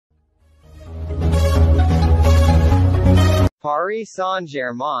Paris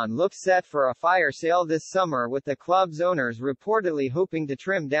Saint-Germain looks set for a fire sale this summer, with the club's owners reportedly hoping to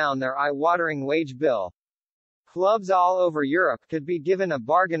trim down their eye-watering wage bill. Clubs all over Europe could be given a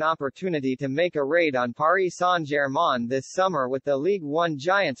bargain opportunity to make a raid on Paris Saint-Germain this summer, with the Ligue 1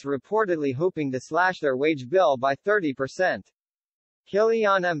 giants reportedly hoping to slash their wage bill by 30%.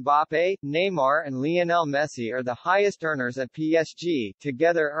 Kylian Mbappé, Neymar and Lionel Messi are the highest earners at PSG,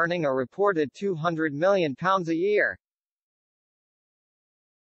 together earning a reported £200 million a year.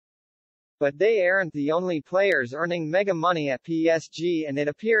 But they aren't the only players earning mega money at PSG, and it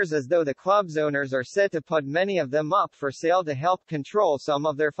appears as though the club's owners are set to put many of them up for sale to help control some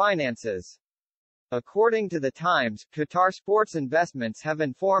of their finances. According to The Times, Qatar Sports Investments have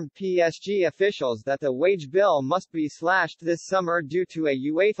informed PSG officials that the wage bill must be slashed this summer due to a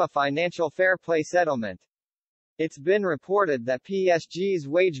UEFA financial fair play settlement. It's been reported that PSG's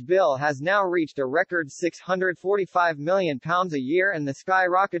wage bill has now reached a record £645 million a year, and the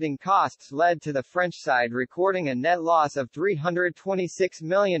skyrocketing costs led to the French side recording a net loss of £326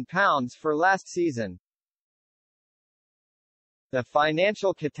 million for last season. The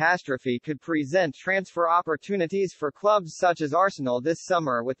financial catastrophe could present transfer opportunities for clubs such as Arsenal this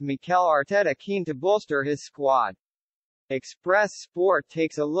summer, with Mikel Arteta keen to bolster his squad. Express Sport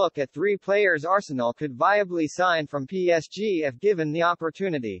takes a look at 3 players Arsenal could viably sign from PSG if given the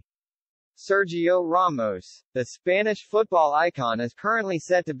opportunity. Sergio Ramos. The Spanish football icon is currently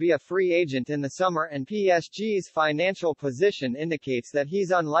set to be a free agent in the summer, and PSG's financial position indicates that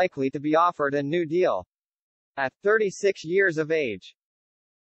he's unlikely to be offered a new deal. At 36 years of age,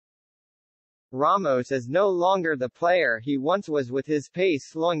 Ramos is no longer the player he once was, with his pace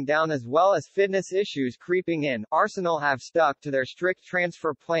slowing down as well as fitness issues creeping in. Arsenal have stuck to their strict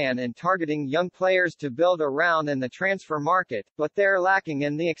transfer plan in targeting young players to build around in the transfer market, but they're lacking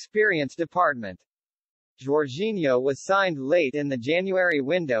in the experience department. Jorginho was signed late in the January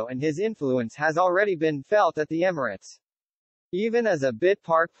window, and his influence has already been felt at the Emirates. Even as a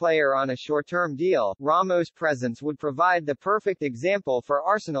bit-part player on a short-term deal, Ramos' presence would provide the perfect example for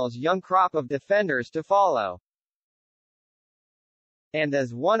Arsenal's young crop of defenders to follow. And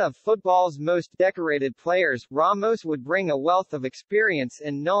as one of football's most decorated players, Ramos would bring a wealth of experience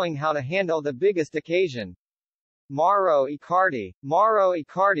in knowing how to handle the biggest occasion. Mauro Icardi. Mauro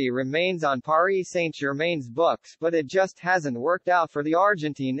Icardi remains on Paris Saint-Germain's books, but it just hasn't worked out for the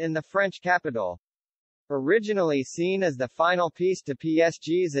Argentine in the French capital. Originally seen as the final piece to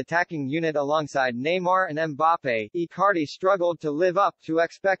PSG's attacking unit alongside Neymar and Mbappé, Icardi struggled to live up to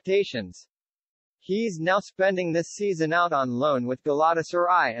expectations. He's now spending this season out on loan with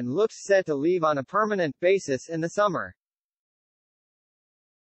Galatasaray and looks set to leave on a permanent basis in the summer.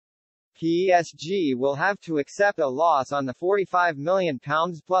 PSG will have to accept a loss on the £45 million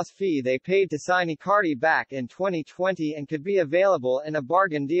plus fee they paid to sign Icardi back in 2020, and could be available in a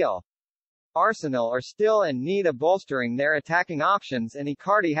bargain deal. Arsenal are still in need of bolstering their attacking options, and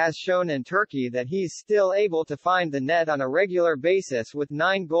Icardi has shown in Turkey that he's still able to find the net on a regular basis, with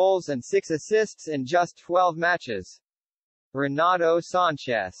 9 goals and 6 assists in just 12 matches. Renato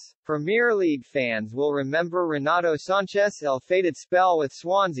Sanches. Premier League fans will remember Renato Sanches' ill-fated spell with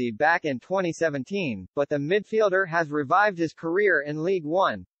Swansea back in 2017, but the midfielder has revived his career in League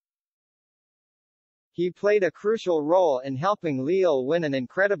One. He played a crucial role in helping Lille win an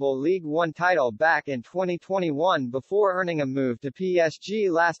incredible League One title back in 2021 before earning a move to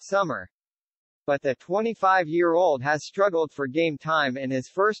PSG last summer. But the 25-year-old has struggled for game time in his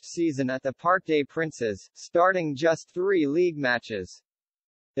first season at the Parc des Princes, starting just 3 league matches.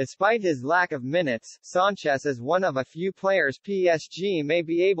 Despite his lack of minutes, Sanches is one of a few players PSG may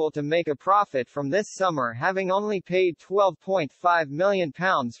be able to make a profit from this summer, having only paid £12.5 million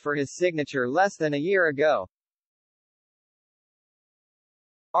for his signature less than a year ago.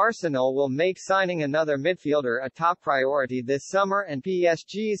 Arsenal will make signing another midfielder a top priority this summer, and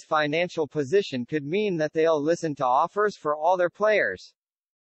PSG's financial position could mean that they'll listen to offers for all their players.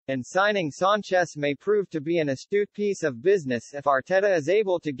 And signing Sanches may prove to be an astute piece of business if Arteta is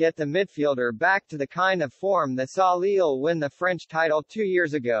able to get the midfielder back to the kind of form that saw Lille win the French title 2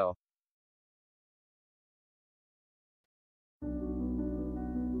 years ago.